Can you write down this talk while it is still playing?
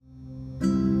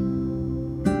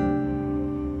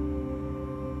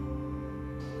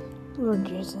Lord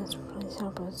Jesus, please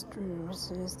help us through the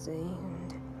rest of this day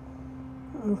and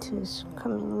into this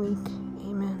coming week.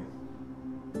 Amen.